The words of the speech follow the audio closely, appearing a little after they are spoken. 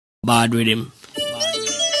Bad rhythm.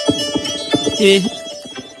 Yeah.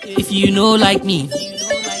 If you know like me,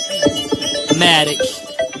 Matic.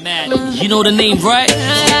 You know the name, right?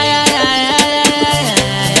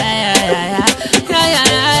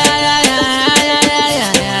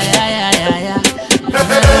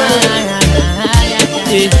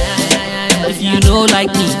 Yeah. If you know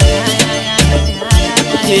like me,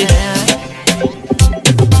 yeah.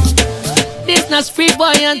 This not street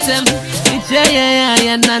boy anthem. It's yeah,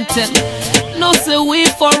 anthem. No say we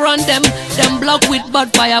for run them block with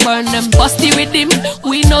bad fire burn them. Busty with him,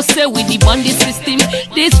 we no say we the bandit system.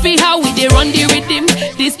 This be how we dey run the rhythm.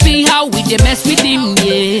 This be how we dey mess with him,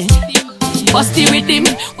 yeah. Busty with him,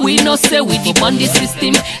 we no say we the bandit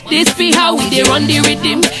system. This be how we dey run the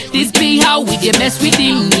rhythm. This be how we dey mess with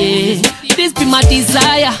him, yeah. This be my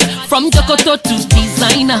desire, from Jokoto to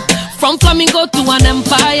designer, from flamingo to an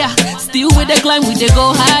empire. Still with the climb, we dey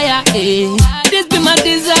go higher, eh. This be my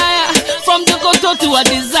desire, from Jokoto to a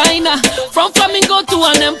designer, from flamingo to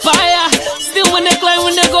an empire. Still when they climb,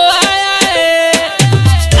 when they go higher, eh.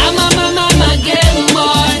 I'm a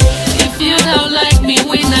Gameboy. If you don't like me,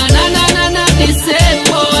 we na the same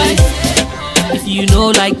boy. If you know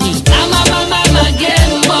like me, I'm a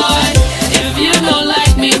Gameboy. If you don't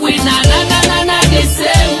like me, we na the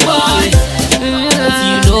same boy. If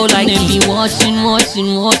you know like me, be watching,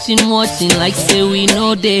 like say we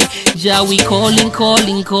know they. Ja, we calling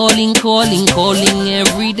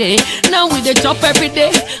every day. Now we the chop every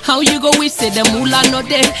day. How you go wish say the moolah no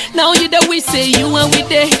day? Now you the wish say you and we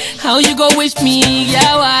day. How you go wish me,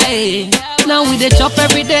 yeah, why? Now we the chop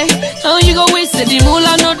every day. How you go wish say the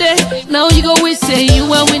moolah no day? Now you go wish say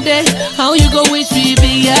you and we day. How you go wish we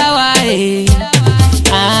be, yeah, why?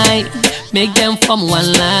 I make them from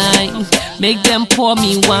one line, make them pour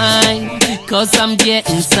me wine, cause I'm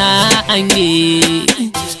getting signed, yeah.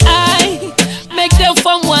 I make them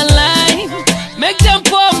from one line, make them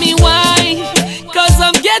pour me wine, cause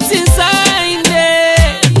I'm getting signed,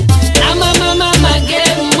 yeah. I'm a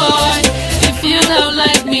Gameboy. If you don't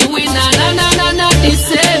like me, we na the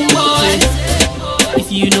same boy.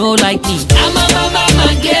 If you know like me, I'm a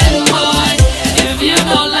Gameboy. If you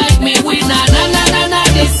don't like me, we na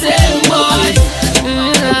the same boy.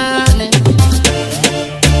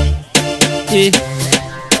 Yeah.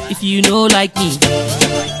 If you know like me,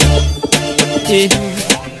 yeah.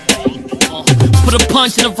 Put a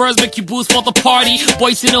punch in the verse, make you boost for the party.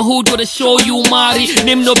 Boys in the hood go to show you Mari.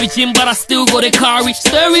 Name no be Jim, but I still go to carry.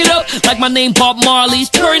 Stir it up like my name Bob Marley.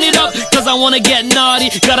 Turn it up, cause I wanna get naughty.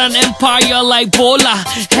 Got an empire like Bola,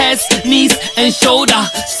 heads, knees, and shoulder.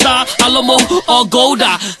 Star, Alamo, or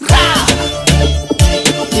Golda.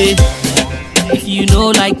 Yeah. If you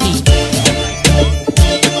know like me,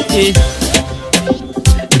 yeah.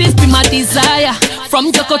 This be my desire,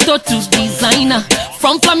 from Jokoto to designer,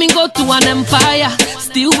 from flamingo to an empire.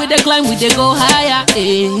 Still with the climb, we dey go higher,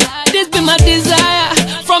 eh. This be my desire,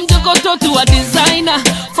 from Jokoto to a designer,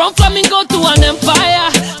 from flamingo to an empire.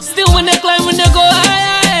 Still when they climb, when they go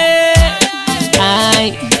higher, eh.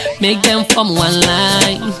 I make them from one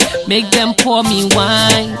line, make them pour me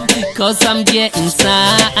wine, cause I'm getting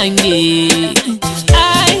signed, yeah.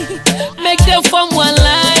 I make them from one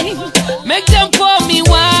line, make them pour me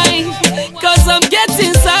wine, cause I'm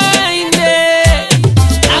getting signed, yeah.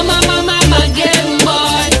 I'm a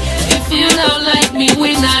Gameboy. If you don't like me,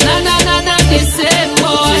 we na the same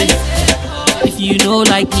boy. If you know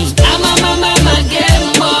like me, I'm a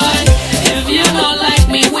Gameboy. If you don't like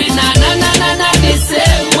me, we na the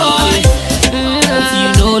same boy. If you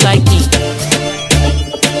know like me,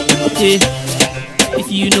 yeah. If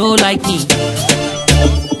you know like me,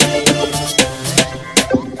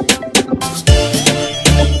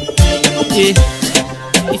 yeah.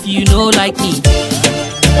 If you know like me.